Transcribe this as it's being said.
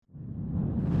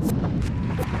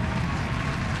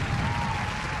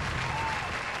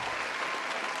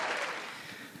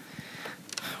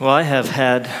Well,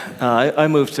 I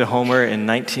moved to Homer in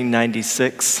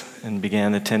 1996 and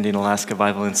began attending Alaska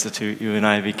Bible Institute. You and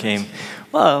I became,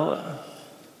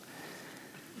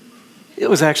 it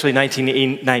was actually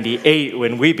 1998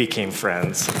 when we became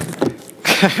friends.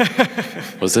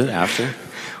 Was it after?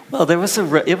 Well, there was a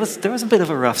bit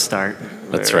of a rough start.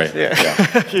 That's right.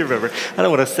 Yeah. You remember. I don't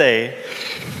want to say,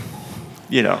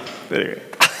 anyway.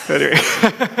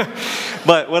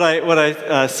 But what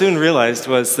I soon realized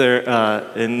was there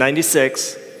in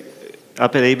 '96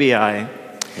 up at ABI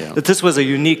that this was a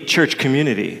unique church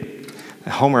community,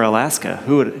 Homer, Alaska.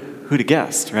 Who'd have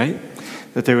guessed, right?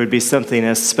 That there would be something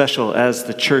as special as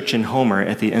the church in Homer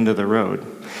at the end of the road.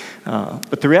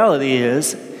 But the reality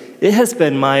is, it has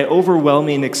been my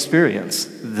overwhelming experience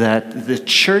that the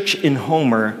church in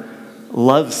Homer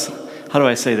loves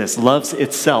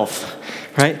itself.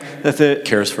 Right? That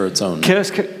cares for its own.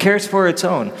 Cares for its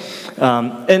own.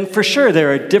 And for sure,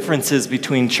 there are differences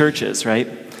between churches, right?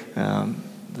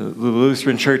 The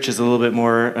Lutheran church is a little bit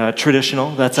more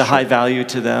traditional. That's a high value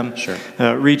to them. Sure.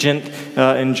 Regent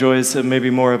enjoys maybe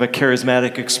more of a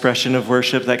charismatic expression of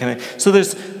worship, that kind of thing. So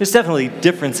there's definitely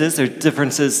differences. There's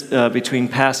differences between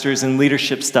pastors and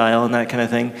leadership style and that kind of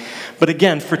thing. But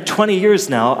again, for 20 years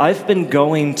now, I've been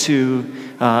going to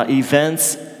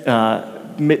events,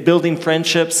 building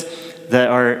friendships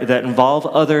that involve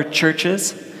other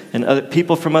churches and other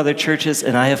people from other churches,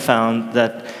 and I have found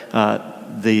that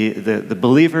the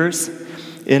believers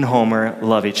in Homer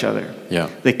love each other. Yeah.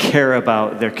 They care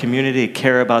about their community, they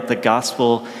care about the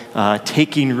gospel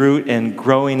taking root and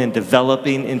growing and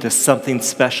developing into something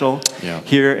special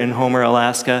here in Homer,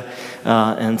 Alaska.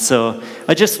 And so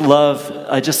I just love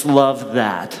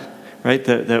that, right?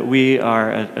 That we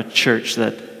are a church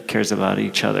that cares about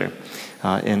each other.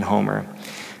 In Homer.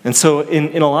 And so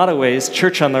in a lot of ways,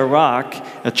 Church on the Rock,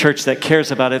 a church that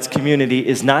cares about its community,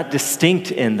 is not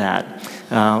distinct in that.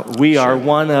 We are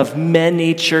one of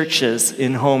many churches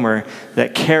in Homer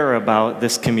that care about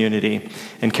this community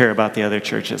and care about the other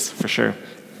churches, for sure.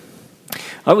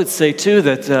 I would say, too,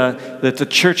 that the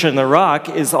Church on the Rock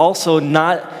is also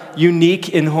not unique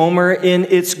in Homer in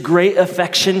its great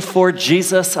affection for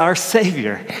Jesus, our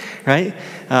Savior, right?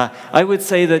 I would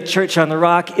say that Church on the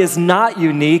Rock is not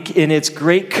unique in its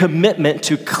great commitment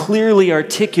to clearly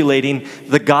articulating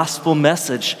the gospel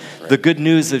message, the good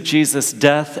news of Jesus'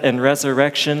 death and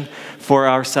resurrection for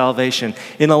our salvation.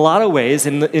 In a lot of ways,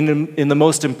 in the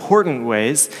most important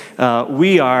ways,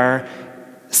 we are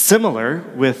similar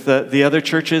with the other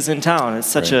churches in town. It's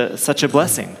such a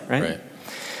blessing, right?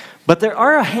 But there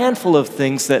are a handful of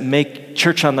things that make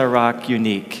Church on the Rock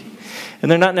unique. And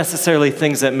they're not necessarily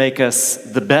things that make us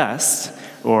the best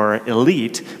or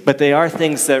elite, but they are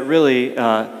things that really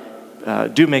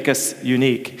do make us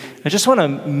unique. I just want to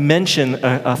mention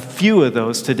a few of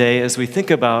those today as we think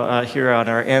about here on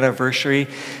our anniversary.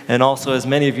 And also, as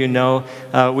many of you know,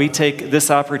 we take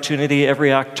this opportunity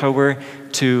every October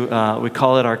to, we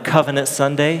call it our Covenant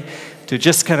Sunday, to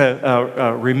just kind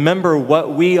of remember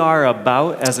what we are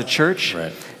about as a church,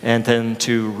 and then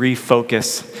to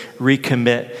refocus,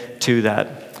 recommit to that.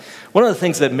 One of the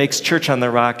things that makes Church on the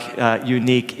Rock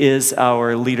unique is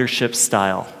our leadership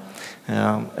style.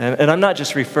 And I'm not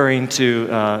just referring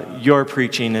to your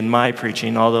preaching and my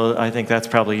preaching, although I think that's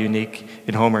probably unique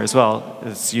in Homer as well.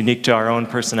 It's unique to our own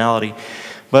personality.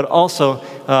 But also,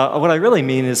 what I really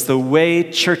mean is the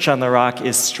way Church on the Rock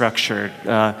is structured,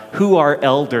 who our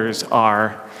elders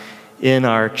are in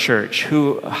our church,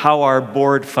 how our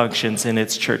board functions in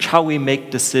its church, how we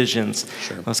make decisions,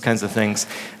 those kinds of things.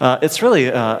 It's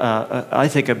really, I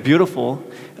think, a beautiful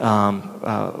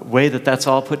way that's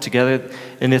all put together,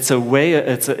 and it's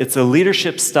a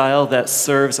leadership style that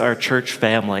serves our church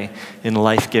family in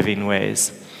life-giving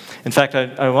ways. In fact,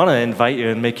 I want to invite you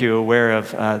and make you aware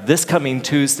of this coming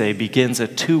Tuesday begins a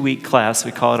 2-week class.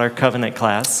 We call it our Covenant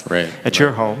class at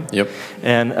your home. Yep.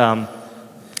 And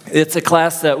it's a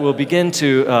class that will begin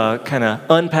to kind of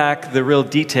unpack the real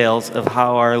details of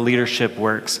how our leadership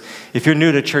works. If you're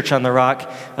new to Church on the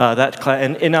Rock, that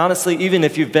class, and honestly, even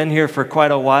if you've been here for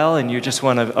quite a while and you just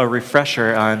want a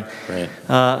refresher on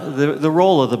the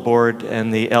role of the board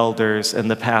and the elders and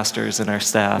the pastors and our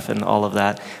staff and all of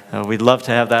that, we'd love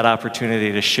to have that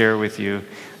opportunity to share with you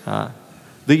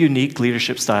the unique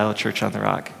leadership style of Church on the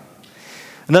Rock.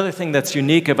 Another thing that's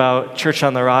unique about Church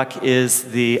on the Rock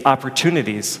is the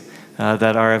opportunities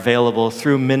that are available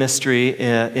through ministry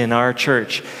in our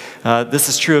church. This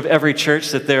is true of every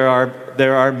church, that there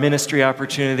are ministry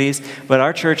opportunities, but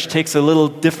our church takes a little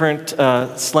different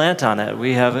slant on it.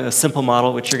 We have a simple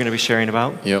model, which you're going to be sharing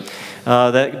about,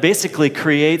 that basically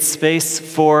creates space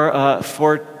for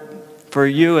for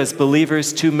you as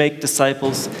believers to make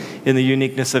disciples in the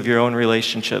uniqueness of your own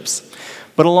relationships.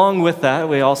 But along with that,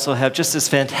 we also have just this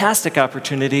fantastic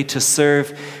opportunity to serve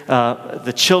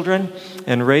the children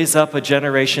and raise up a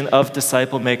generation of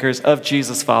disciple makers, of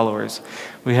Jesus followers.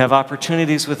 We have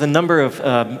opportunities with a number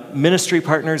of ministry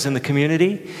partners in the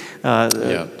community,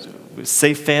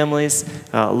 Safe Families,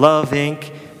 Love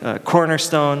Inc.,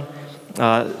 Cornerstone.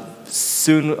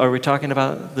 Soon, are we talking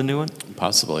about the new one?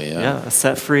 Possibly, yeah. Yeah, a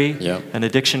Set Free, an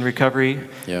addiction recovery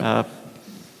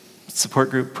support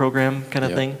group program kind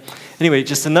of thing. Anyway,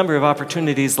 just a number of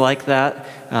opportunities like that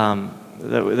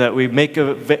that we make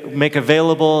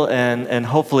available and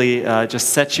hopefully just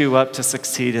set you up to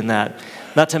succeed in that.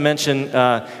 Not to mention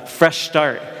Fresh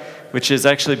Start, which is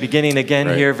actually beginning again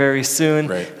here very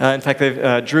soon. In fact,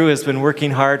 Drew has been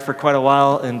working hard for quite a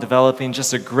while in developing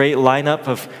just a great lineup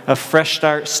of Fresh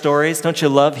Start stories. Don't you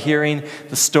love hearing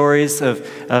the stories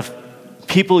of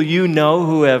people you know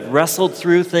who have wrestled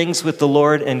through things with the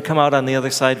Lord and come out on the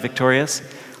other side victorious?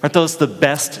 Aren't those the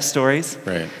best stories?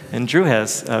 Right. And Drew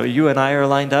has. You and I are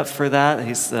lined up for that.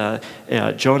 He's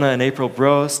Jonah and April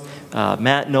Bros,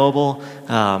 Matt Noble,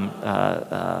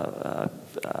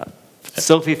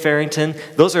 Sophie Farrington.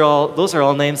 Those are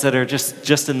all names that are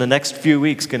just in the next few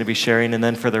weeks going to be sharing, and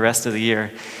then for the rest of the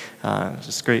year.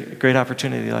 Just great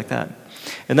opportunity like that.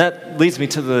 And that leads me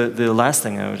to the last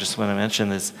thing I just want to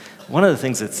mention is one of the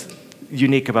things that's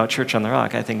unique about Church on the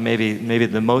Rock, I think maybe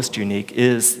the most unique,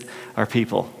 is our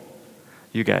people,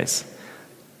 you guys.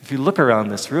 If you look around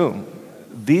this room,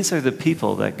 these are the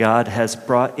people that God has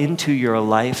brought into your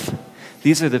life.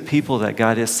 These are the people that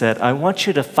God has said, I want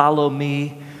you to follow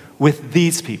me with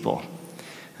these people.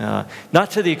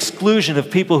 Not to the exclusion of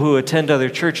people who attend other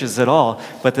churches at all,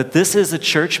 but that this is a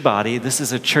church body, this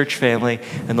is a church family,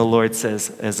 and the Lord says,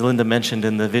 as Linda mentioned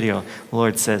in the video, the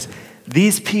Lord says,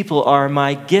 these people are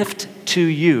my gift to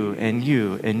you, and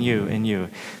you, and you, and you.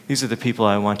 These are the people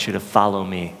I want you to follow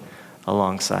me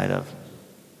alongside of.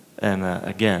 And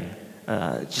again,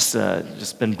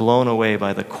 just been blown away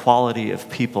by the quality of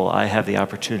people I have the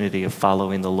opportunity of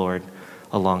following the Lord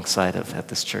alongside of at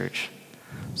this church.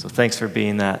 So thanks for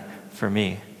being that for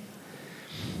me.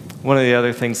 One of the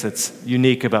other things that's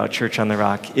unique about Church on the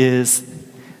Rock is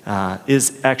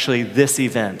actually this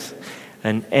event,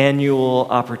 an annual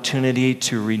opportunity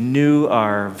to renew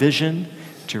our vision,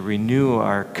 to renew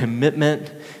our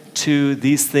commitment to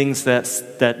these things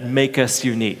that make us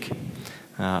unique,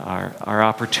 our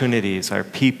opportunities, our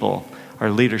people,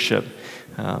 our leadership.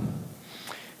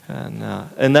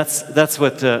 And that's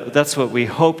what we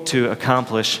hope to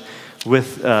accomplish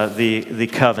with the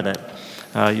covenant.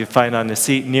 You find on the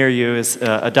seat near you is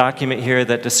a document here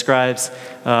that describes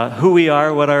who we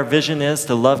are, what our vision is,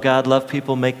 to love God, love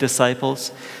people, make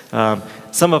disciples.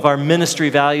 Some of our ministry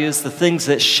values, the things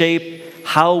that shape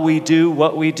how we do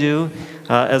what we do,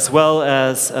 as well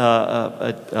as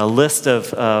a list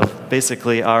of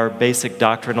basically our basic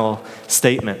doctrinal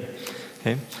statement.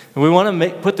 Okay? And we want to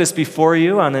put this before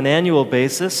you on an annual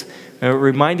basis,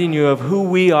 reminding you of who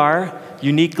we are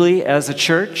uniquely as a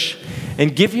church,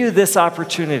 and give you this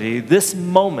opportunity, this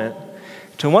moment,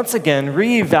 to once again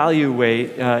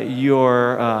reevaluate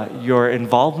your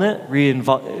involvement,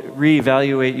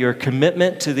 reevaluate your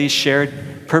commitment to these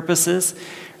shared purposes,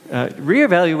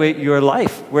 reevaluate your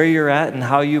life, where you're at, and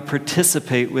how you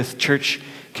participate with church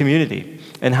community,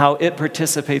 and how it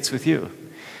participates with you.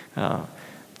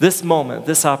 This moment,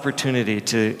 this opportunity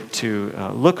to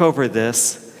look over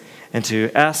this and to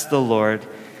ask the Lord,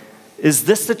 is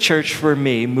this the church for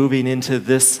me moving into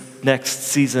this next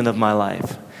season of my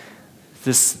life?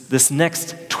 This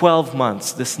next 12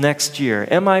 months, this next year,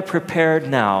 am I prepared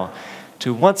now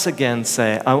to once again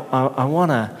say, I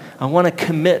want to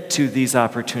commit to these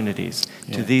opportunities,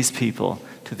 to these people,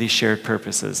 to these shared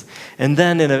purposes? And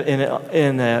then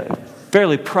in a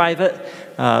fairly private,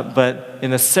 but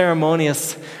in a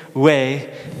ceremonious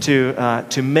way,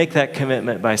 to make that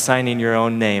commitment by signing your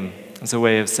own name. It's a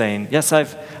way of saying, yes,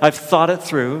 I've thought it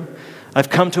through, I've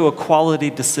come to a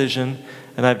quality decision,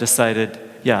 and I've decided,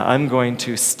 I'm going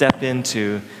to step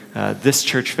into this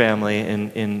church family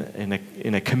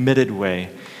in a committed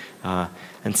way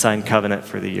and sign covenant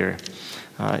for the year.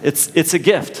 It's a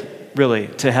gift, really,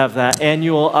 to have that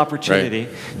annual opportunity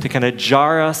to kind of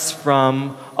jar us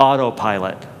from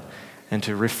autopilot and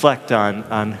to reflect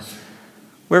on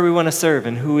where we want to serve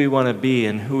and who we want to be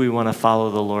and who we want to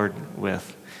follow the Lord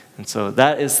with. And so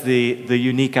that is the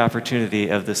unique opportunity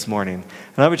of this morning.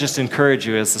 And I would just encourage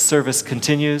you as the service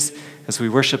continues, as we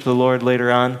worship the Lord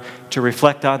later on, to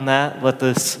reflect on that. Let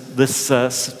this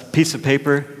piece of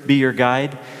paper be your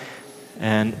guide,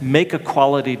 and make a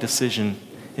quality decision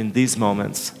in these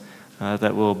moments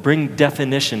that will bring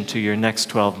definition to your next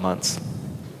 12 months.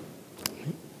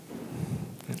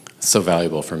 So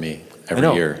valuable for me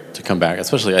every year to come back,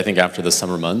 especially I think after the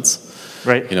summer months.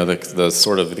 Right. You know, the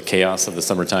sort of the chaos of the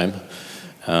summertime,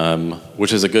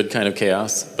 which is a good kind of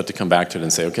chaos, but to come back to it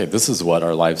and say, okay, this is what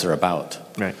our lives are about.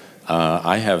 Right.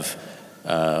 I have,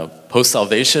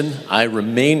 post-salvation, I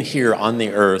remain here on the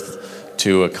earth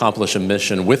to accomplish a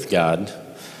mission with God,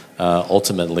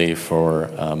 ultimately for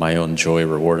my own joy,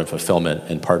 reward, and fulfillment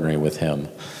in partnering with Him.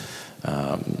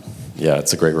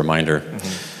 It's a great reminder.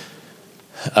 Mm-hmm.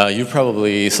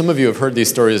 Some of you have heard these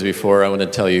stories before. I want to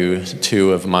tell you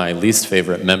two of my least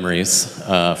favorite memories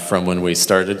from when we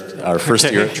started our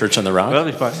first year at Church on the Rock. That'll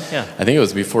be fun, yeah. I think it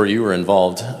was before you were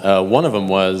involved. One of them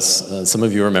was, some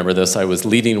of you remember this, I was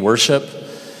leading worship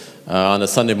on a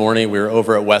Sunday morning. We were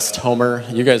over at West Homer.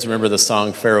 You guys remember the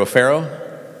song Pharaoh, Pharaoh?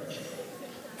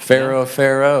 Pharaoh,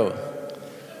 Pharaoh.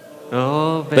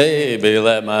 Oh, baby,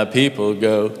 let my people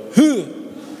go.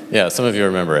 Yeah, some of you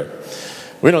remember it.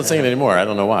 We don't sing it anymore. I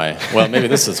don't know why. Well, maybe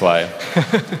this is why.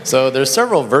 So there's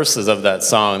several verses of that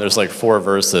song. There's like 4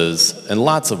 verses and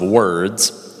lots of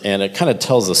words, and it kind of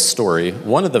tells a story.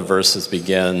 One of the verses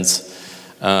begins,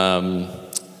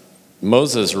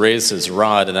 Moses raised his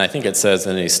rod, and I think it says,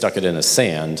 and he stuck it in the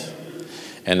sand.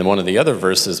 And then one of the other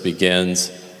verses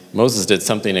begins, Moses did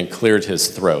something and cleared his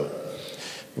throat.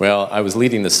 Well, I was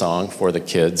leading the song for the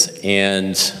kids,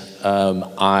 and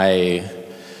I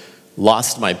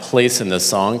lost my place in the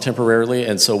song temporarily,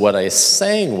 and so what I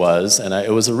sang was, and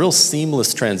it was a real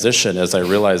seamless transition as I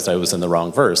realized I was in the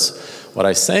wrong verse. What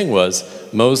I sang was,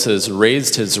 Moses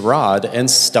raised his rod and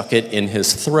stuck it in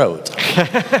his throat.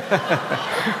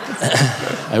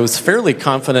 I was fairly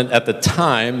confident at the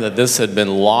time that this had been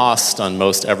lost on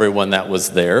most everyone that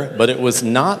was there, but it was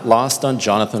not lost on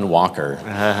Jonathan Walker.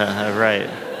 Right.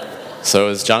 So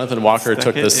as Jonathan Walker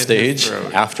took the stage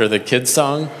after the kids'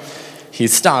 song, he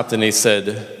stopped and he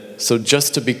said, so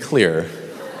just to be clear,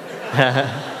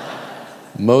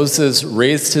 Moses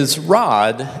raised his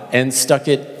rod and stuck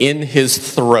it in his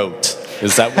throat.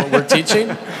 Is that what we're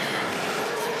teaching?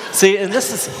 See, and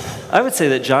this is, I would say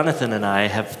that Jonathan and I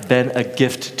have been a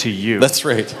gift to you. That's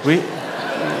right.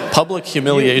 Public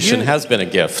humiliation has been a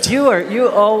gift. You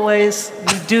always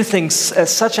do things at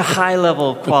such a high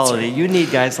level of quality. You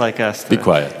need guys like us. Be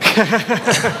quiet.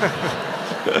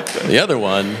 The other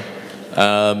one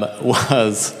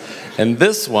was, and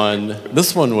this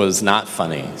one was not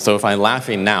funny. So if I'm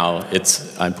laughing now,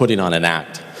 I'm putting on an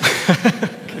act.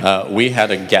 We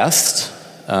had a guest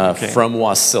from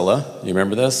Wasilla. You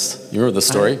remember this? You remember the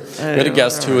story? We had a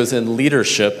guest who was in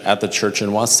leadership at the church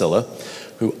in Wasilla,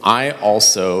 who I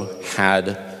also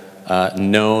had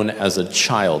known as a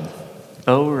child.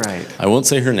 Oh, right. I won't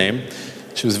say her name.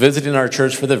 She was visiting our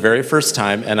church for the very first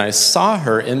time, and I saw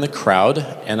her in the crowd,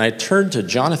 and I turned to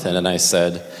Jonathan and I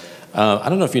said, I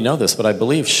don't know if you know this, but I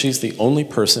believe she's the only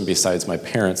person besides my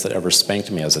parents that ever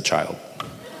spanked me as a child.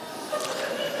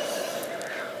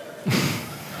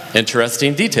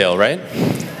 Interesting detail, right?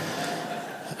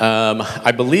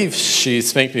 I believe she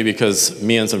spanked me because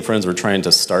me and some friends were trying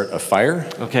to start a fire,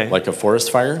 like a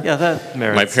forest fire. Yeah, that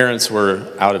merits. My parents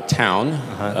were out of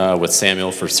town with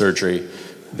Samuel for surgery.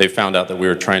 They found out that we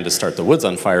were trying to start the woods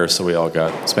on fire, so we all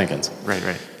got spankings.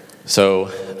 Right. So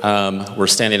we're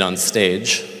standing on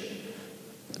stage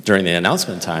during the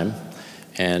announcement time,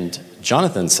 and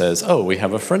Jonathan says, oh, we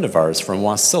have a friend of ours from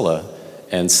Wasilla,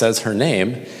 and says her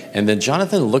name, and then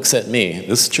Jonathan looks at me,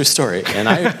 this is a true story, and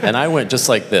I went just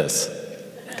like this.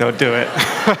 Don't do it.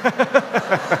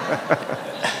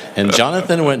 And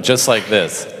Jonathan went just like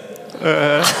this.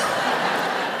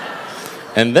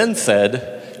 And then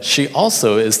said, she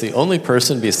also is the only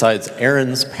person besides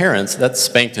Aaron's parents that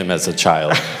spanked him as a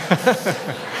child.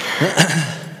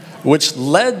 Which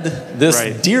led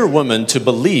this dear woman to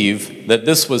believe that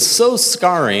this was so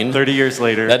scarring 30 years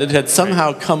later that it had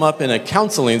somehow come up in a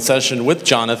counseling session with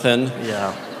Jonathan.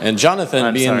 Yeah. And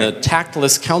Jonathan, being the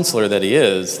tactless counselor that he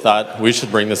is, thought we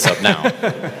should bring this up now.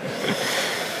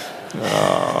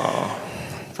 Oh,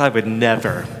 I would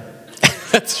never.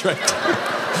 That's right.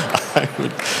 I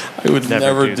would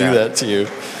never do that to you.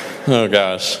 Oh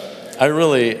gosh. I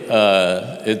really,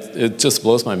 it just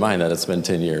blows my mind that it's been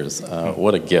 10 years.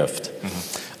 What a gift.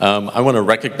 Mm-hmm. I want to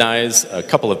recognize a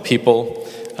couple of people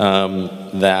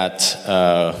that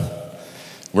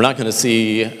we're not going to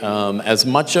see as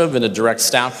much of in a direct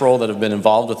staff role that have been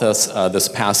involved with us this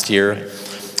past year.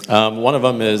 One of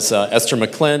them is Esther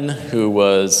McClin, who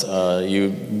was,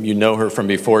 you know her from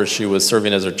before. She was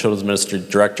serving as our children's ministry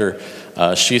director.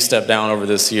 She stepped down over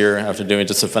this year after doing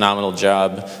just a phenomenal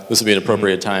job. This would be an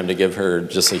appropriate time to give her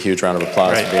just a huge round of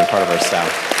applause for being part of our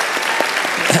staff.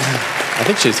 I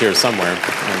think she's here somewhere.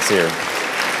 I don't see her.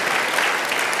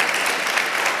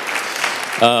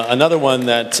 Another one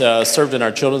that served in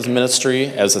our children's ministry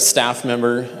as a staff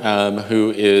member,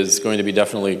 who is going to be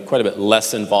definitely quite a bit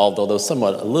less involved, although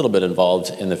somewhat a little bit involved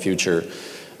in the future,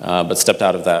 but stepped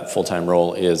out of that full-time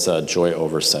role, is Joy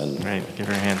Overson. Right, give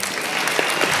her a hand.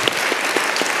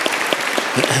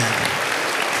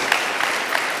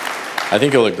 I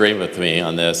think you'll agree with me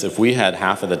on this. If we had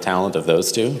half of the talent of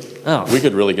those two, we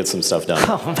could really get some stuff done.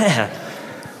 Oh, man.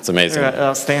 It's amazing. They're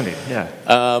outstanding, yeah.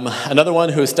 Another one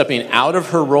who is stepping out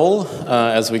of her role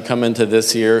as we come into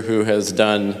this year, who has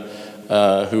gone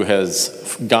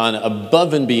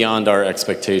above and beyond our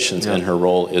expectations in her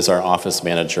role, is our office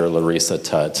manager, Larissa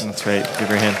Tutt. That's right. Give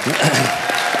her a hand.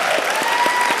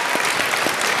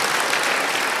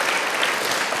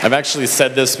 I've actually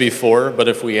said this before, but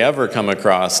if we ever come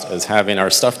across as having our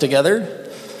stuff together,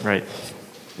 right,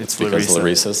 it's because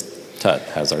Larissa Tutt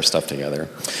has our stuff together.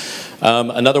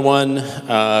 Another one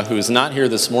who's not here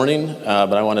this morning,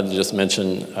 but I wanted to just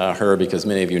mention her because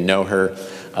many of you know her.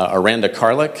 Aranda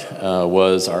Karlik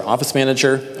was our office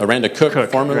manager. Aranda Cook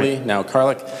formerly, right. Now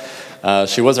Karlik.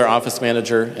 She was our office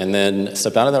manager and then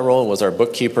stepped out of that role and was our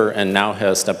bookkeeper and now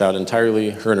has stepped out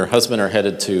entirely. Her and her husband are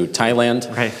headed to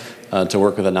Thailand. Right. To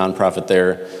work with a nonprofit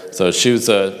there. So she was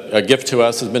a gift to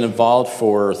us, has been involved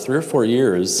for 3 or 4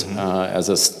 years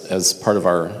as part of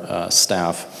our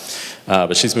staff.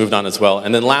 But she's moved on as well.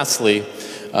 And then lastly,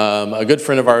 a good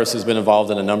friend of ours who's been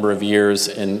involved in a number of years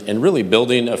in really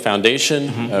building a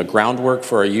foundation, groundwork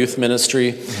for our youth ministry,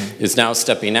 is now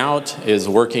stepping out, is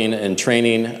working and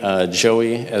training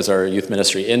Joey as our youth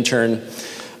ministry intern.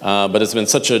 But it's been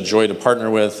such a joy to partner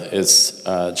with. It's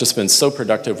just been so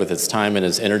productive with his time and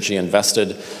his energy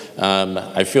invested.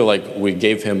 I feel like we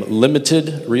gave him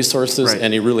limited resources,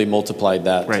 and he really multiplied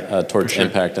that towards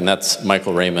impact. And that's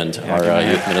Michael Raymond, our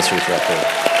youth ministry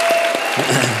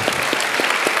director.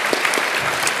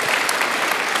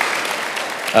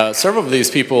 Several of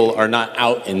these people are not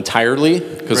out entirely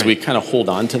because we kind of hold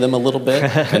on to them a little bit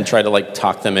and try to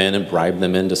talk them in and bribe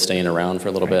them into staying around for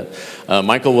a little bit.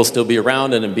 Michael will still be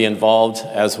around and be involved,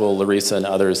 as will Larissa and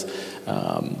others.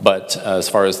 But as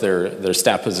far as their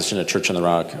staff position at Church on the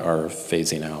Rock are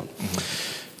phasing out.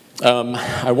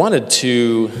 I wanted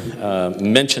to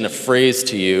mention a phrase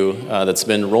to you that's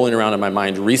been rolling around in my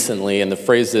mind recently, and the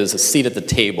phrase is a seat at the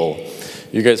table.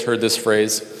 You guys heard this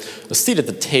phrase? A seat at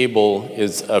the table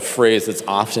is a phrase that's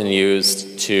often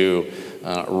used to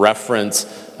reference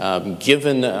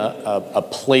given a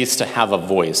place to have a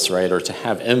voice, right, or to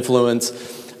have influence.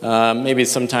 Maybe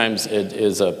sometimes it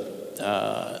is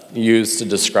used to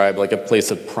describe a place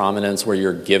of prominence where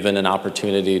you're given an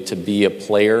opportunity to be a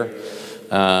player.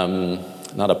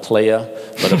 Not a playa,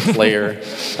 but a player.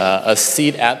 A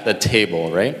seat at the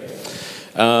table, right?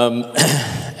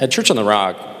 At Church on the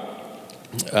Rock,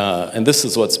 and this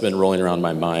is what's been rolling around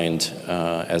my mind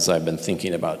as I've been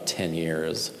thinking about 10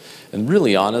 years. And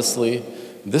really, honestly,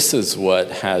 this is what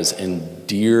has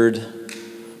endeared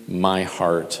my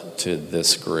heart to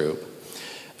this group.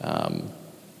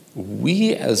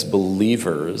 We as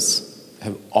believers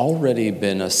have already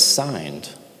been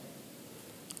assigned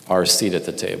our seat at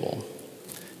the table.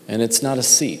 And it's not a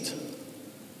seat.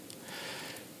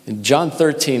 In John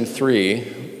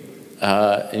 13:3,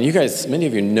 and you guys, many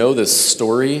of you know this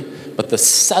story, but the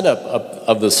setup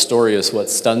of the story is what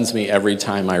stuns me every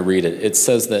time I read it. It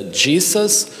says that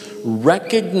Jesus,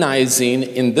 recognizing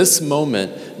in this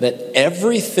moment that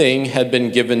everything had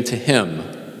been given to him,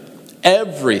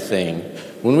 everything.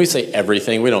 When we say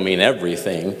everything, we don't mean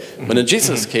everything, but in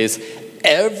Jesus' case,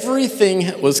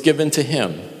 everything was given to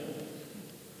him.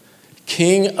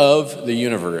 King of the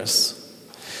universe.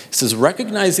 He says,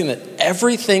 recognizing that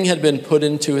everything had been put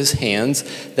into his hands,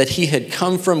 that he had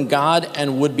come from God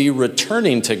and would be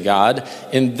returning to God,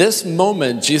 in this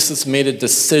moment, Jesus made a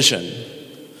decision.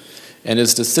 And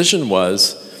his decision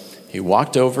was, he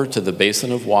walked over to the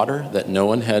basin of water that no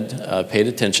one had paid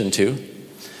attention to,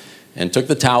 and took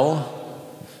the towel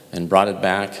and brought it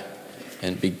back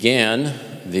and began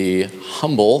the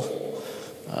humble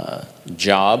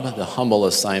job, the humble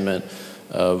assignment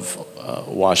of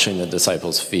washing the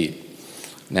disciples' feet.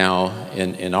 Now,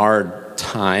 in our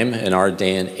time, in our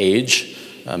day and age,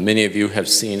 many of you have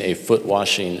seen a foot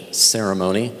washing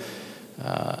ceremony,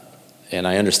 and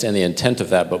I understand the intent of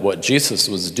that, but what Jesus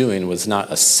was doing was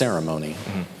not a ceremony.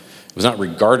 It was not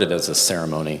regarded as a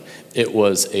ceremony. It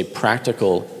was a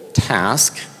practical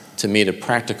task to meet a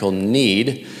practical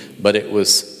need, but it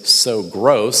was so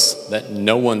gross that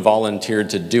no one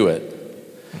volunteered to do it.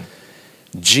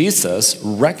 Jesus,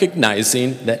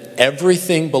 recognizing that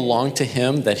everything belonged to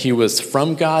him, that he was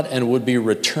from God and would be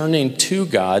returning to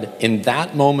God, in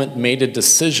that moment made a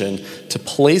decision to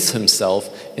place himself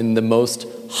in the most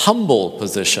humble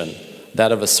position,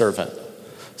 that of a servant,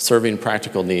 serving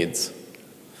practical needs.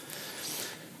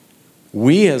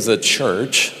 We as a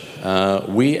church,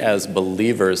 we as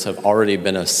believers have already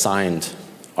been assigned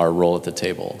our role at the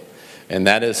table, and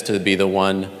that is to be the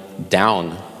one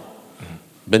down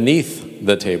beneath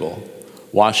the table,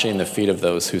 washing the feet of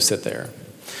those who sit there.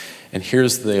 And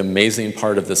here's the amazing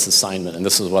part of this assignment, and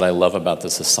this is what I love about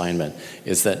this assignment,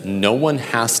 is that no one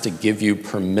has to give you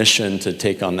permission to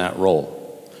take on that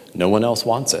role. No one else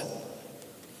wants it.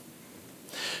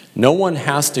 No one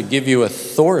has to give you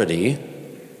authority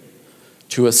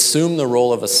to assume the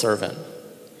role of a servant,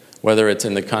 whether it's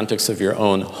in the context of your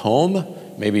own home,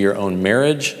 maybe your own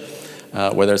marriage,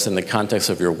 whether it's in the context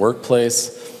of your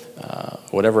workplace,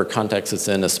 whatever context it's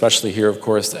in, especially here, of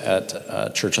course,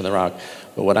 at Church on the Rock.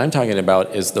 But what I'm talking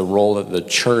about is the role that the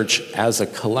church as a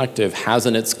collective has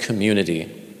in its community.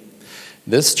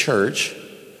 This church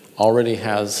already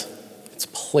has its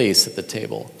place at the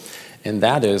table, and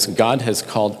that is God has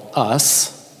called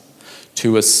us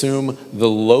to assume the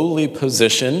lowly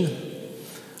position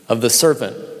of the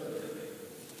servant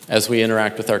as we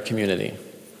interact with our community.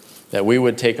 That we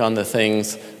would take on the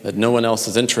things that no one else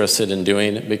is interested in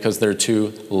doing because they're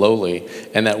too lowly,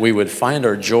 and that we would find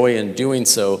our joy in doing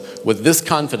so with this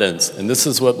confidence. And this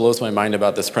is what blows my mind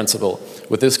about this principle.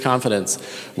 With this confidence,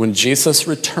 when Jesus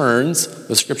returns,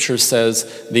 the scripture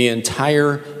says the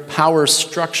entire power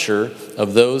structure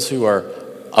of those who are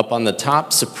up on the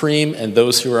top, supreme, and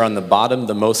those who are on the bottom,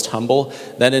 the most humble,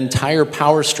 that entire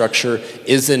power structure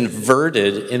is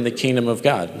inverted in the kingdom of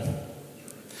God.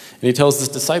 And he tells his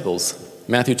disciples,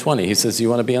 Matthew 20, he says, you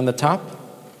want to be on the top?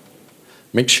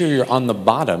 Make sure you're on the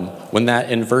bottom when that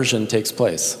inversion takes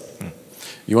place.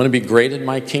 You want to be great in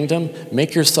my kingdom?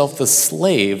 Make yourself the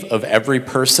slave of every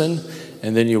person,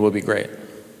 and then you will be great.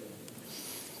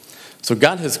 So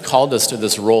God has called us to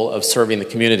this role of serving the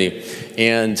community.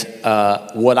 And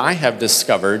what I have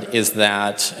discovered is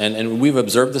that, and we've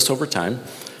observed this over time,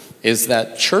 is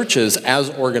that churches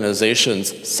as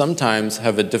organizations sometimes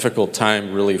have a difficult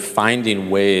time really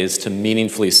finding ways to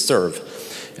meaningfully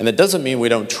serve. And that doesn't mean we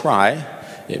don't try.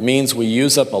 It means we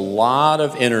use up a lot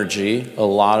of energy, a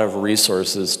lot of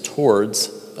resources towards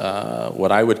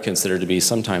what I would consider to be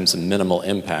sometimes a minimal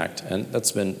impact. And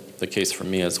that's been the case for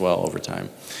me as well over time.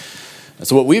 And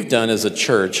so what we've done as a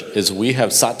church is we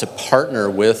have sought to partner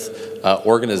with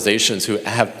organizations who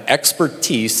have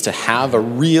expertise to have a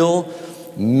real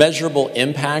measurable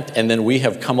impact, and then we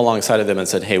have come alongside of them and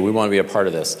said, hey, we want to be a part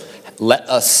of this. Let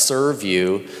us serve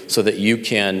you so that you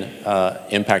can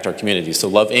impact our community. So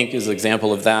Love Inc. is an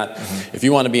example of that. Mm-hmm. If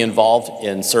you want to be involved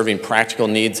in serving practical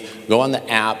needs, go on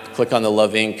the app, click on the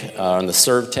Love Inc. On the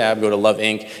Serve tab, go to Love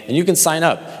Inc., and you can sign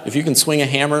up. If you can swing a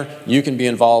hammer, you can be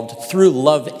involved through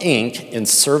Love Inc. in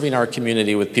serving our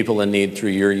community with people in need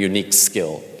through your unique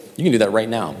skill. You can do that right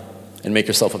now and make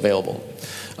yourself available.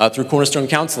 Through Cornerstone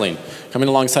Counseling, coming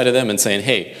alongside of them and saying,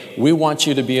 hey, we want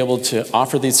you to be able to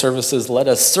offer these services. Let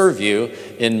us serve you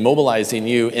in mobilizing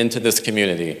you into this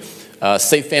community.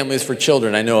 Safe Families for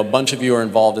Children. I know a bunch of you are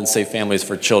involved in Safe Families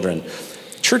for Children.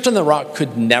 Church on the Rock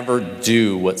could never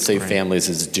do what Safe Families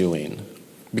is doing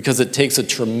because it takes a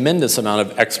tremendous amount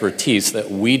of expertise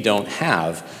that we don't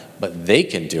have, but they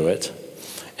can do it.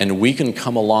 And we can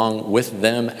come along with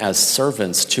them as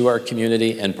servants to our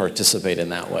community and participate in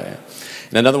that way.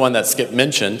 And another one that Skip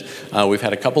mentioned, we've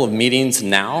had a couple of meetings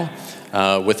now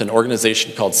with an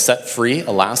organization called Set Free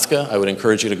Alaska. I would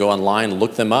encourage you to go online,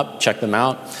 look them up, check them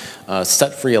out.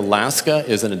 Set Free Alaska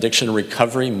is an addiction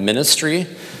recovery ministry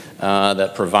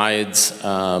that provides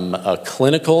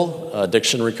clinical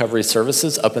addiction recovery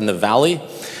services up in the valley.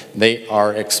 They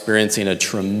are experiencing a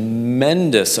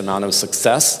tremendous amount of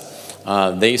success.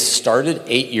 They started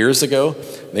 8 years ago.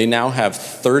 They now have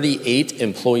 38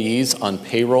 employees on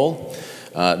payroll.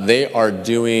 They are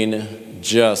doing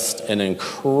just an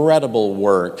incredible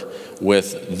work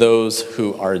with those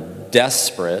who are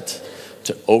desperate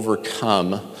to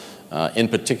overcome, in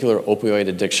particular, opioid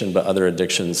addiction, but other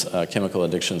addictions, chemical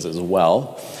addictions as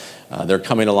well. They're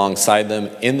coming alongside them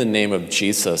in the name of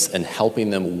Jesus and helping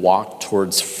them walk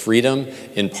towards freedom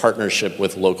in partnership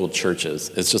with local churches.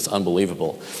 It's just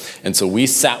unbelievable. And so we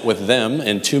sat with them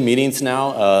in 2 meetings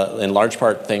now, in large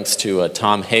part thanks to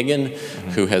Tom Hagen,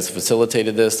 who has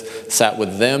facilitated this, sat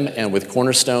with them and with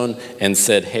Cornerstone and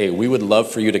said, hey, we would love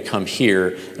for you to come here.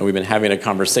 And we've been having a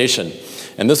conversation.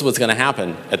 And this is what's going to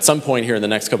happen. At some point here in the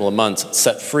next couple of months,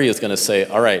 Set Free is going to say,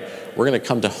 all right, we're going to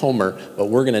come to Homer, but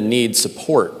we're going to need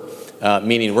support.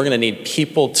 Meaning we're going to need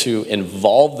people to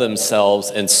involve themselves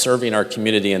in serving our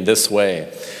community in this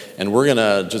way. And we're going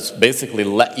to just basically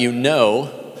let you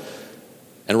know,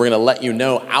 and we're going to let you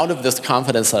know out of this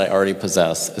confidence that I already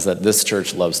possess, is that this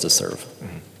church loves to serve.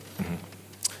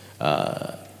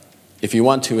 If you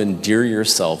want to endear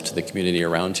yourself to the community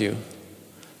around you,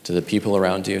 to the people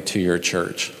around you, to your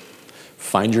church,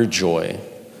 find your joy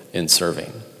in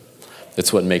serving.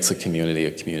 It's what makes a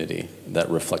community that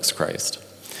reflects Christ.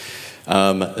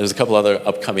 There's a couple other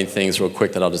upcoming things real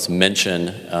quick that I'll just mention.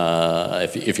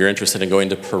 If you're interested in going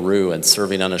to Peru and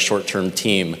serving on a short-term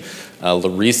team,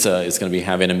 Larissa is going to be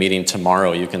having a meeting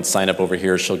tomorrow. You can sign up over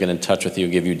here. She'll get in touch with you,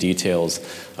 give you details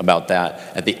about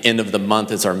that. At the end of the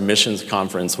month is our missions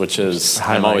conference, which is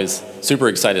I'm always super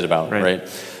excited about, right?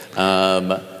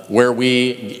 Where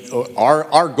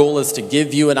our goal is to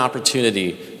give you an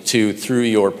opportunity to, through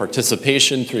your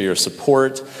participation, through your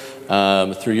support,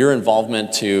 through your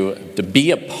involvement to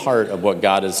be a part of what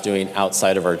God is doing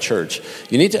outside of our church.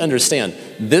 You need to understand,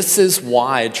 this is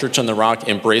why Church on the Rock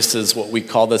embraces what we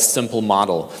call the simple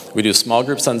model. We do small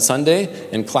groups on Sunday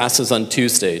and classes on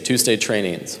Tuesday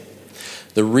trainings.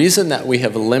 The reason that we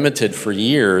have limited for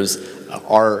years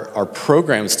our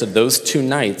programs to those 2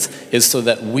 nights is so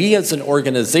that we as an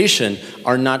organization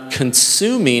are not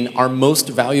consuming our most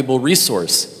valuable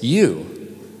resource, you.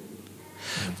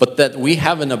 But that we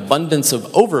have an abundance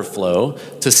of overflow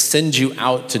to send you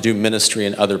out to do ministry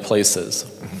in other places.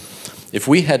 If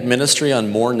we had ministry on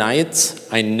more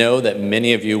nights, I know that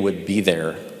many of you would be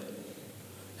there.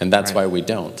 And that's why we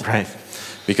don't.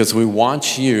 Because we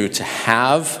want you to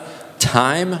have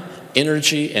time,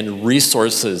 energy, and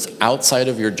resources outside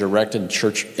of your directed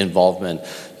church involvement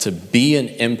to be an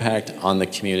impact on the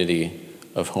community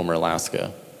of Homer,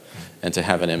 Alaska, and to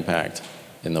have an impact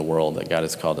in the world that God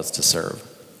has called us to serve.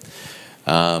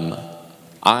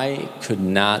 I could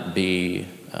not be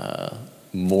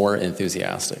more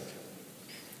enthusiastic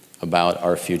about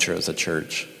our future as a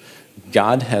church.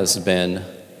 God has been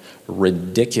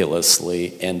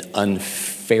ridiculously and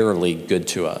unfairly good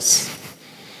to us,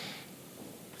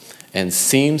 and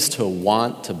seems to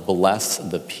want to bless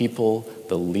the people,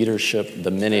 the leadership,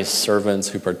 the many servants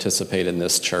who participate in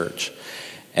this church.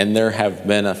 And there have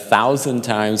been 1,000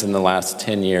 times in the last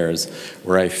 10 years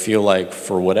where I feel like,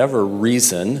 for whatever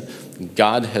reason,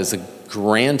 God has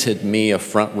granted me a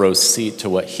front row seat to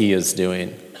what he is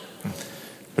doing.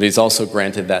 But he's also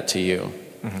granted that to you.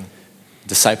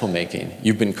 Disciple making,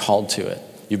 you've been called to it.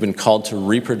 You've been called to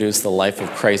reproduce the life of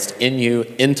Christ in you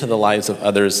into the lives of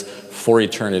others for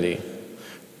eternity,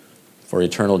 for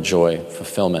eternal joy,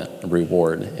 fulfillment, and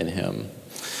reward in him.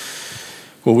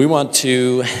 Well, we want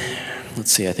to, I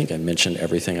think I mentioned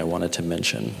everything I wanted to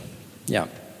mention. Yeah.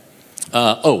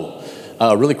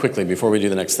 Really quickly before we do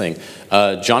the next thing.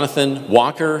 Jonathan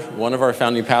Walker, one of our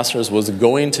founding pastors, was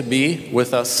going to be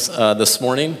with us this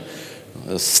morning.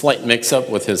 A slight mix-up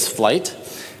with his flight,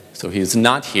 so he's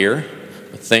not here.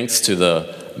 Thanks to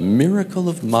the miracle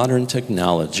of modern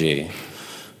technology,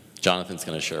 Jonathan's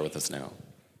going to share with us now.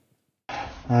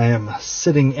 I am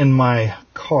sitting in my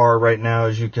car right now,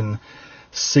 as you can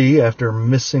see, after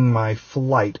missing my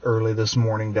flight early this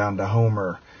morning down to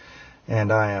Homer.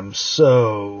 And I am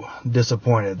so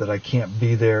disappointed that I can't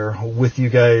be there with you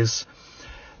guys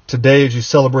today as you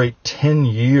celebrate 10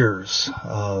 years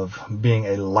of being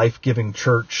a life-giving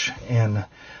church in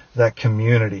that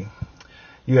community.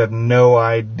 You have no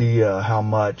idea how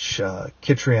much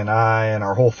Kitri and I and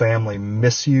our whole family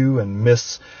miss you and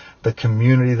miss the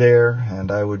community there.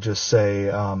 And I would just say,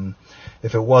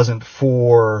 if it wasn't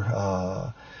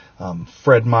for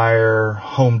Fred Meyer,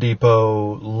 Home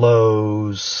Depot,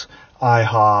 Lowe's,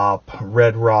 IHOP,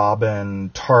 Red Robin,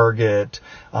 Target,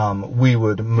 we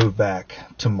would move back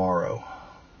tomorrow.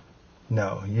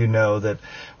 No, you know that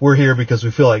we're here because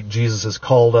we feel like Jesus has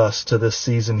called us to this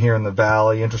season here in the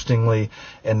Valley. Interestingly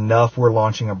enough, we're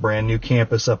launching a brand new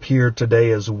campus up here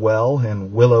today as well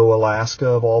in Willow, Alaska,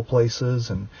 of all places.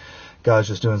 And God's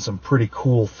just doing some pretty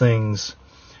cool things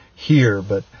here.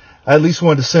 But I at least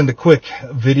wanted to send a quick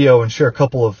video and share a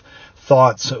couple of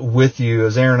thoughts with you.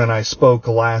 As Aaron and I spoke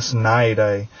last night,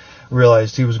 I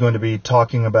realized he was going to be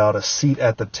talking about a seat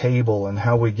at the table and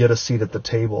how we get a seat at the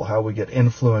table, how we get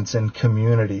influence in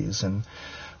communities. And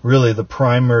really the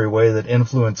primary way that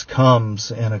influence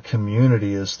comes in a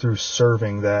community is through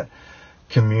serving that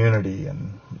community.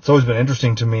 And it's always been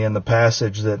interesting to me in the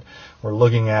passage that we're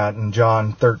looking at in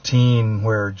John 13,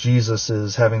 where Jesus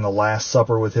is having the Last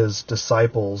Supper with his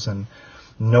disciples, and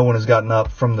no one has gotten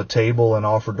up from the table and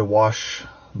offered to wash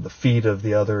the feet of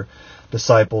the other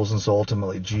disciples, and so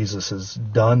ultimately Jesus has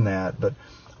done that. But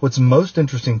what's most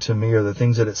interesting to me are the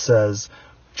things that it says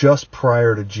just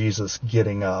prior to Jesus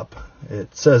getting up.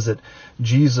 It says that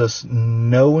Jesus,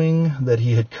 knowing that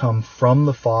he had come from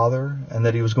the Father and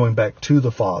that he was going back to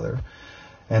the Father,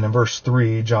 and in verse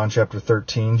 3, John chapter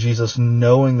 13, Jesus,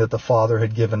 knowing that the Father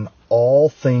had given all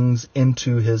things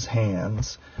into his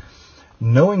hands,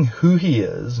 knowing who he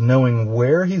is, knowing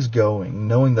where he's going,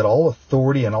 knowing that all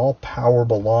authority and all power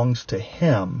belongs to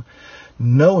him,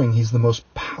 knowing he's the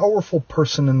most powerful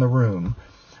person in the room,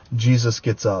 Jesus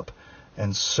gets up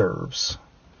and serves.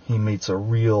 He meets a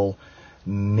real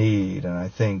need. And I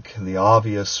think the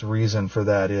obvious reason for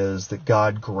that is that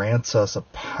God grants us a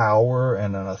power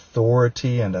and an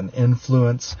authority and an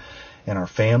influence in our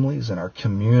families, in our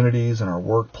communities, in our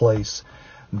workplace,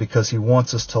 because he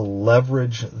wants us to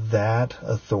leverage that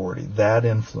authority, that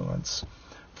influence,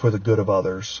 for the good of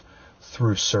others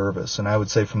through service. And I would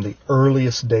say from the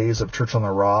earliest days of Church on the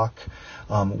Rock,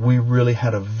 we really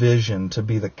had a vision to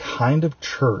be the kind of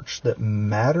church that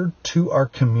mattered to our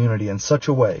community in such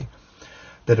a way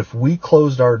that if we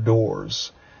closed our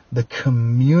doors, the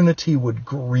community would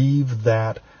grieve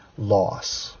that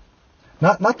loss.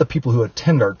 Not the people who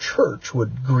attend our church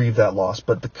would grieve that loss,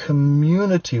 but the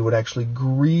community would actually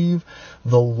grieve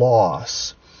the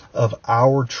loss of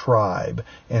our tribe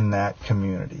in that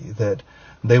community. That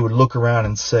they would look around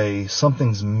and say,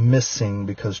 something's missing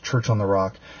because Church on the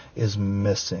Rock is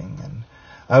missing. And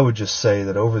I would just say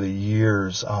that over the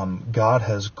years, God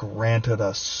has granted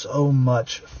us so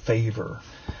much favor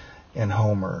in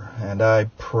Homer. And I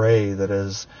pray that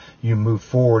as you move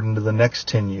forward into the next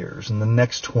 10 years and the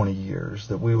next 20 years,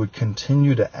 that we would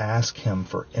continue to ask him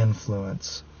for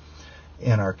influence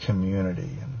in our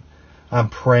community. And I'm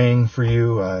praying for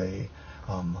you. I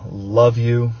love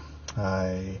you.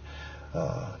 I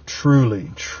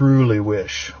truly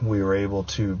wish we were able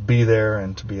to be there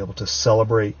and to be able to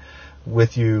celebrate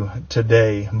with you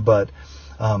today. But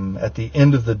at the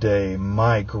end of the day,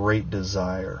 my great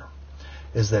desire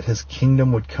is that his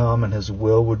kingdom would come and his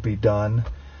will would be done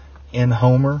in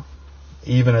Homer,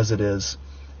 even as it is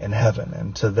in heaven.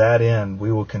 And to that end,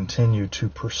 we will continue to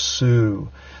pursue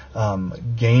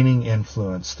gaining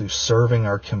influence through serving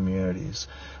our communities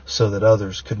so that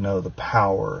others could know the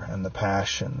power and the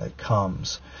passion that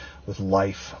comes with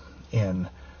life in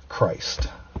Christ.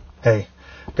 Hey,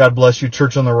 God bless you,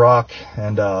 Church on the Rock,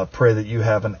 and pray that you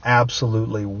have an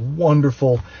absolutely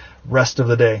wonderful rest of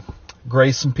the day.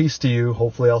 Grace and peace to you.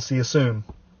 Hopefully I'll see you soon.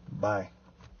 Bye.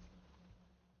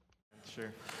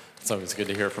 Sure. It's always good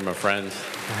to hear from a friend.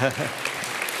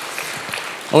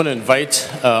 I want to invite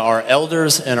our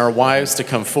elders and our wives to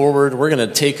come forward. We're going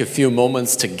to take a few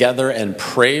moments together and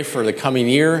pray for the coming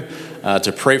year,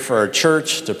 to pray for our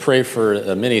church, to pray for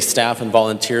the many staff and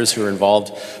volunteers who are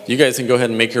involved. You guys can go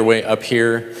ahead and make your way up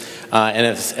here. And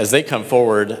as they come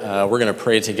forward, we're going to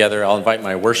pray together. I'll invite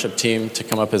my worship team to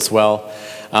come up as well.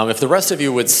 If the rest of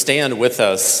you would stand with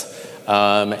us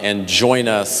and join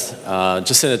us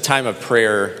just in a time of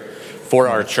prayer for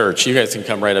our church. You guys can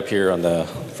come right up here on the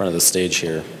front of the stage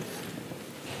here.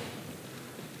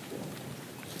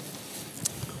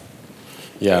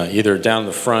 Yeah, either down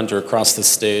the front or across the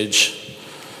stage.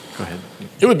 Go ahead.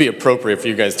 It would be appropriate for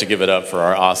you guys to give it up for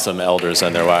our awesome elders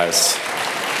and their wives.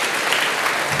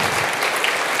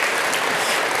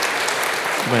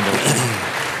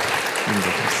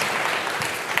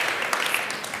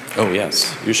 Oh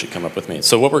yes, you should come up with me.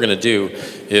 So what we're going to do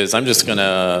is I'm going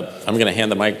to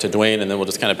hand the mic to Dwayne, and then we'll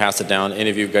just kind of pass it down. Any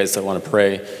of you guys that want to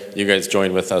pray, you guys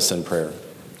join with us in prayer.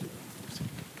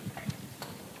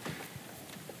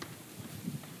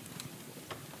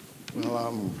 Well,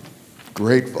 I'm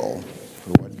grateful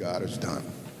for what God has done.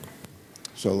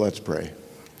 So let's pray.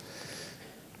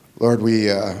 Lord, we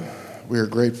are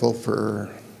grateful for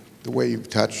the way you've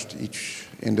touched each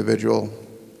individual.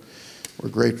 We're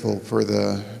grateful for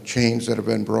the chains that have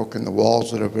been broken, the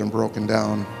walls that have been broken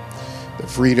down, the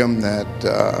freedom that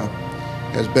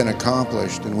has been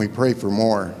accomplished, and we pray for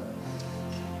more.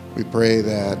 We pray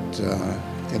that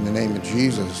in the name of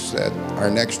Jesus, that our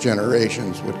next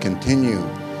generations would continue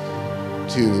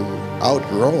to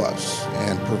outgrow us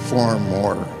and perform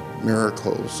more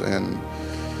miracles and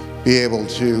be able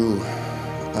to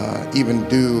even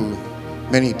do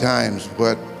many times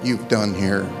what you've done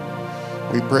here.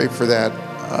 We pray for that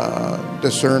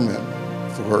discernment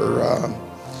for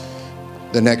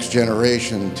the next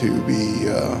generation to be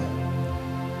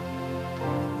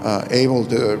able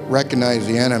to recognize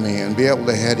the enemy and be able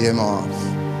to head him off,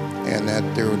 and that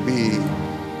there would be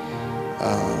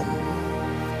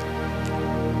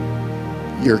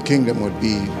your kingdom would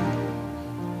be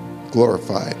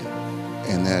glorified,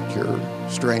 and that your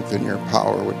strength and your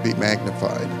power would be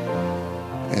magnified,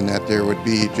 and that there would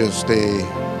be just a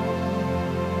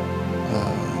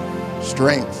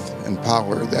strength and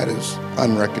power that is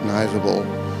unrecognizable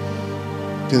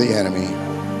to the enemy,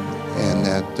 and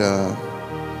that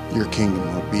your kingdom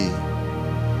will be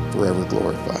forever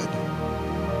glorified.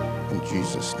 In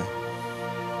Jesus' name.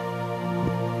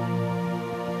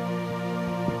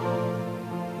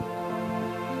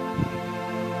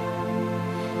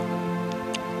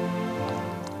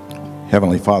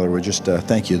 Heavenly Father, we just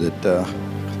thank you that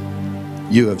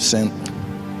you have sent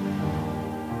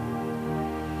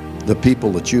the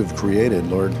people that you have created,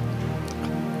 Lord,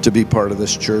 to be part of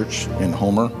this church in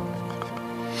Homer.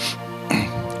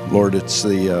 Lord, it's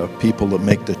the people that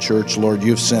make the church. Lord,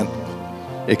 you've sent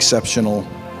exceptional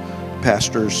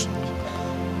pastors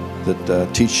that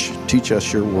teach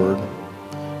us your word.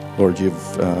 Lord,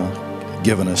 you've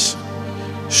given us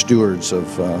stewards of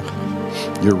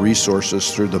your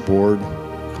resources through the board.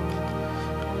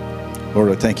 Lord,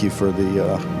 I thank you for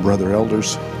the brother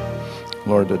elders,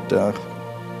 Lord, that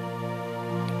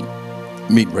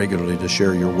meet regularly to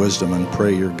share your wisdom and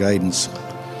pray your guidance.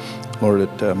 Lord,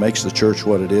 it makes the church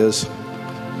what it is.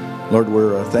 Lord,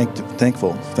 we're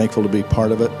thankful to be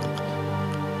part of it.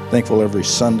 Thankful every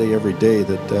Sunday, every day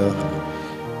that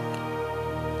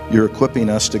you're equipping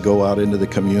us to go out into the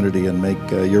community and make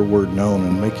your word known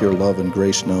and make your love and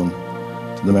grace known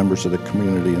to the members of the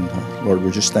community. And Lord,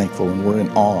 we're just thankful, and we're in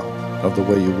awe of the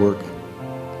way you work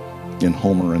in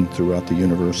Homer and throughout the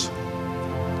universe.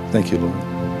 Thank you, Lord.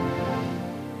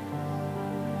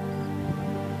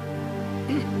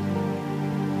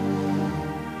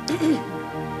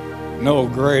 No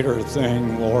greater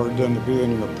thing, Lord, than to be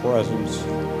in your presence.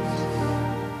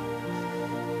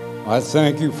 I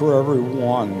thank you for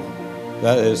everyone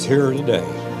that is here today.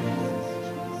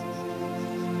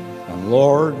 And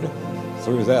Lord,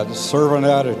 through that servant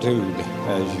attitude,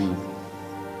 as you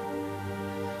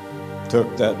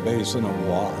took that basin of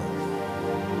water,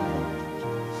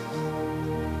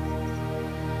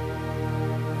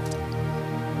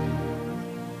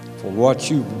 for what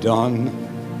you've done,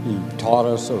 you've taught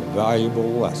us a valuable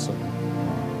lesson,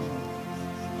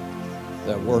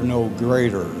 that we're no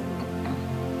greater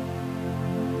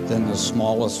than the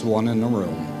smallest one in the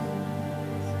room.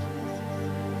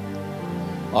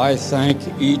 I thank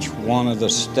each one of the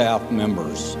staff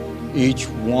members, each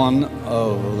one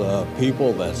of the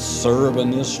people that serve in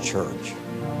this church,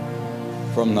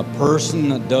 from the person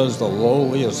that does the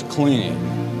lowliest cleaning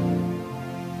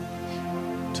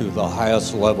to the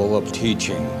highest level of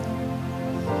teaching.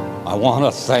 I want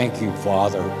to thank you,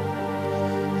 Father,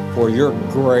 for your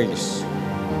grace,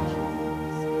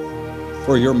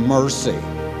 for your mercy,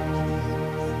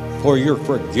 for your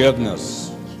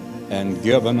forgiveness, and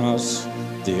giving us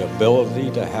the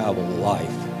ability to have life.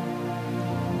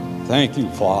 Thank you,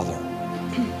 Father.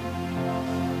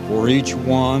 For each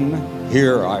one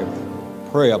here, I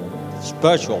pray a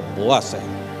special blessing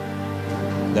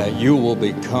that you will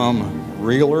become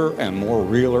realer and more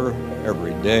realer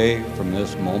every day from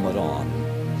this moment on.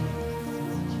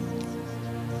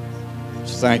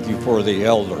 Thank you for the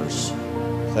elders.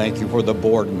 Thank you for the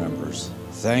board members.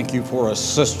 Thank you for a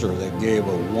sister that gave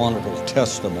a wonderful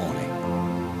testimony.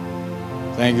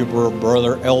 Thank you for a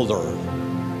brother elder.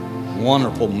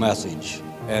 Wonderful message.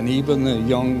 And even the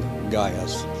young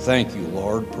Gaius. Thank you,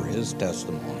 Lord, for his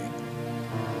testimony.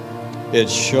 It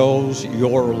shows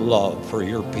your love for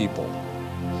your people.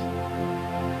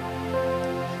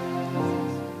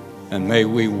 And may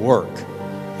we work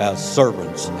as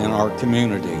servants in our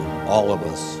community, all of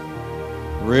us,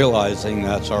 realizing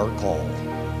that's our call.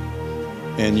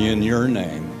 And in your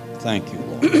name, thank you,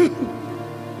 Lord.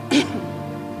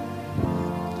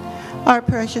 Our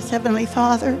precious Heavenly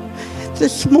Father,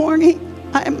 this morning,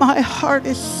 my heart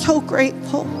is so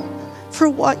grateful for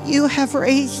what you have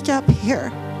raised up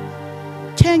here.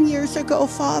 10 years ago,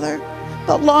 Father,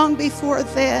 but long before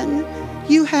then,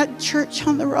 you had Church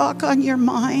on the Rock on your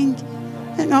mind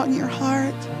and on your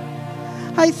heart.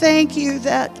 I thank you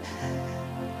that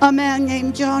a man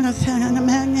named Jonathan and a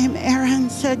man named Aaron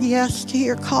said yes to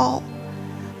your call,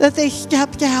 that they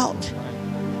stepped out,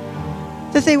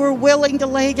 that they were willing to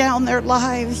lay down their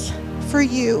lives for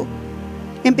you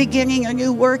in beginning a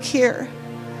new work here,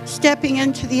 stepping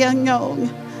into the unknown,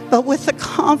 but with the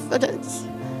confidence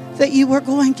that you are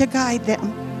going to guide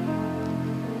them.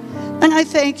 And I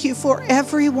thank you for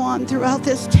everyone throughout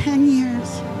this 10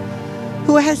 years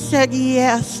who has said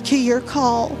yes to your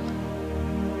call,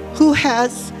 who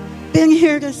has been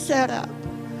here to set up,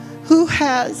 who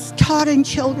has taught in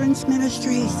children's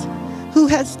ministries, who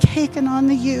has taken on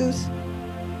the youth,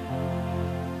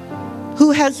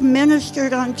 who has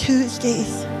ministered on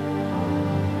Tuesdays.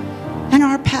 And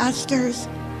our pastors,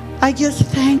 I just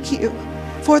thank you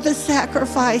for the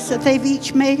sacrifice that they've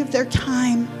each made of their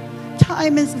time.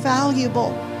 Time is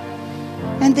valuable,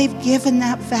 and they've given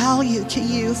that value to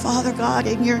you, Father God,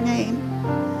 in your name.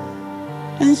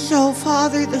 And so,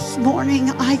 Father, this morning,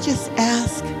 I just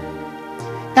ask,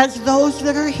 as those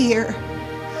that are here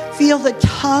feel the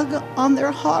tug on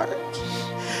their heart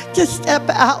to step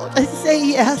out and say,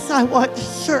 yes, I want to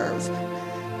serve.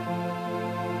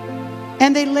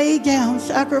 And they lay down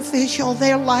sacrificial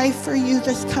their life for you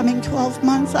this coming 12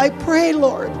 months. I pray,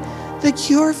 Lord, that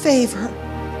your favor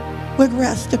would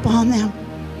rest upon them.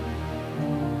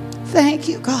 Thank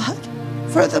you, God,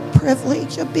 for the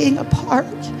privilege of being a part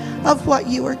of what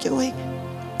you are doing.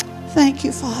 Thank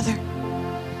you, Father.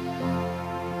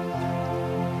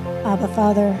 Abba,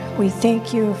 Father, we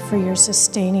thank you for your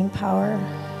sustaining power,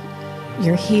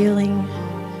 your healing,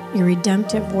 your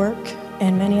redemptive work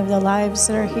in many of the lives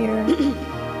that are here.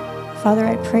 Father,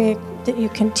 I pray that you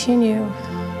continue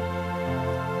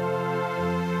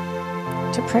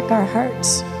to prick our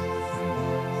hearts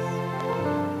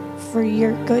for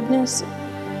your goodness,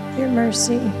 your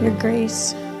mercy, your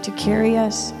grace to carry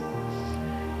us.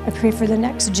 I pray for the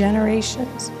next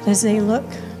generations as they look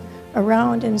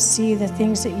around and see the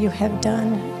things that you have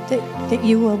done, that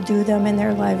you will do them in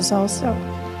their lives also.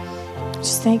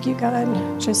 Just thank you,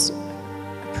 God. Just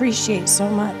appreciate so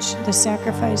much the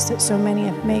sacrifice that so many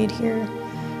have made here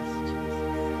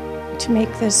to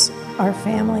make this our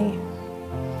family.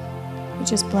 We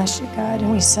just bless you, God,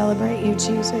 and we celebrate you,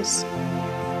 Jesus.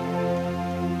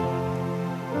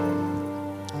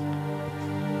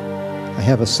 I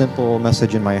have a simple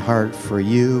message in my heart for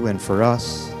you and for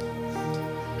us.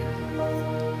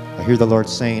 I hear the Lord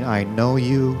saying, I know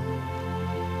you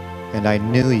and I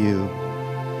knew you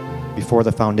before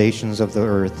the foundations of the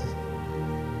earth.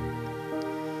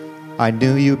 I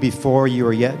knew you before you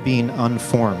were yet being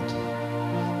unformed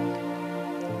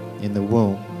in the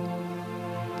womb.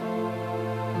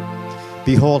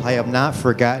 Behold, I have not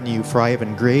forgotten you, for I have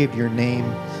engraved your name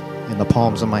in the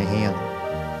palms of my hand.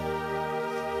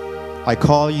 I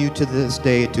call you to this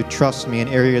day to trust me in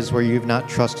areas where you've not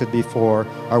trusted before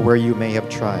or where you may have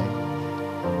tried.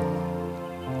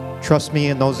 Trust me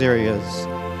in those areas,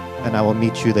 and I will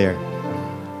meet you there,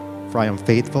 for I am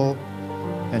faithful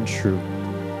and true.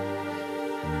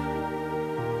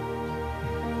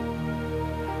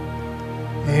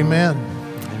 Amen.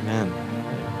 Amen.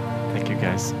 Thank you,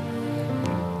 guys.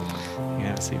 You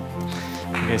have a seat.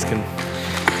 You guys can...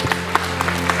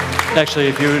 Actually,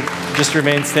 if you would just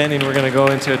remain standing, we're going to go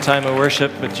into a time of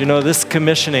worship. But you know, this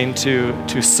commissioning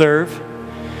to serve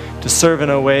in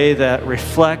a way that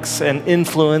reflects and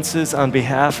influences on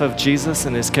behalf of Jesus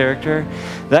and his character,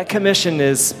 that commission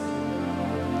is,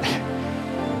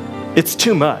 it's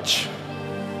too much.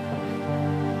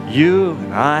 You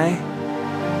and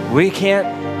I, we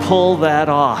can't pull that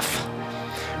off.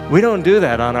 We don't do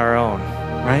that on our own,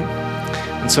 right?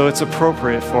 And so it's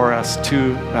appropriate for us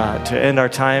to end our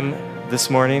time this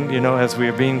morning, you know, as we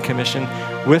are being commissioned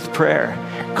with prayer,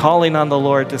 calling on the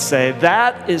Lord to say,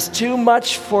 that is too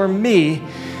much for me,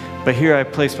 but here I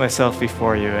place myself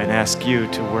before you and ask you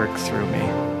to work through me.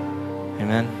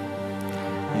 Amen?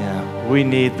 Yeah, we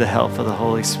need the help of the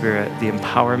Holy Spirit, the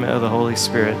empowerment of the Holy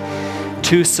Spirit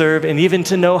to serve and even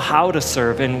to know how to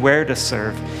serve and where to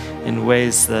serve in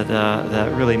ways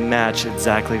that really match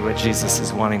exactly what Jesus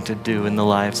is wanting to do in the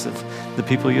lives of the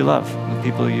people you love, the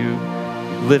people you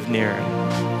live near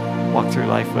and walk through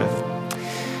life with.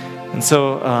 And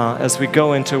so as we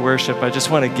go into worship, I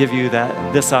just want to give you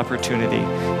this opportunity.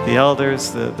 The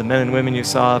elders, the men and women you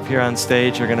saw up here on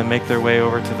stage are going to make their way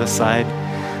over to the side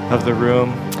of the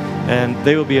room, and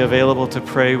they will be available to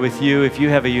pray with you. If you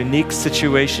have a unique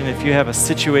situation, if you have a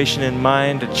situation in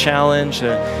mind, a challenge,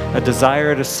 a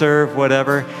desire to serve,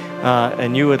 whatever,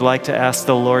 and you would like to ask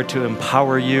the Lord to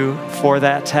empower you for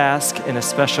that task in a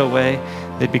special way,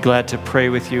 they'd be glad to pray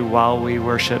with you while we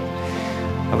worship.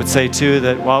 I would say, too,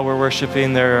 that while we're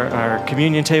worshiping, there are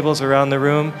communion tables around the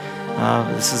room.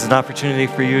 This is an opportunity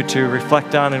for you to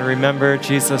reflect on and remember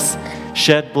Jesus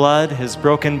shed blood, his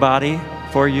broken body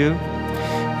for you.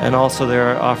 And also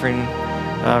there are offering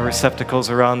receptacles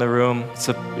around the room.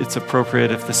 It's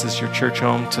appropriate if this is your church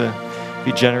home to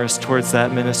be generous towards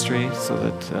that ministry so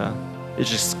that it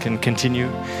just can continue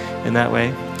in that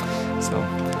way. So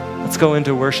let's go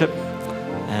into worship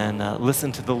and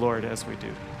listen to the Lord as we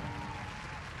do.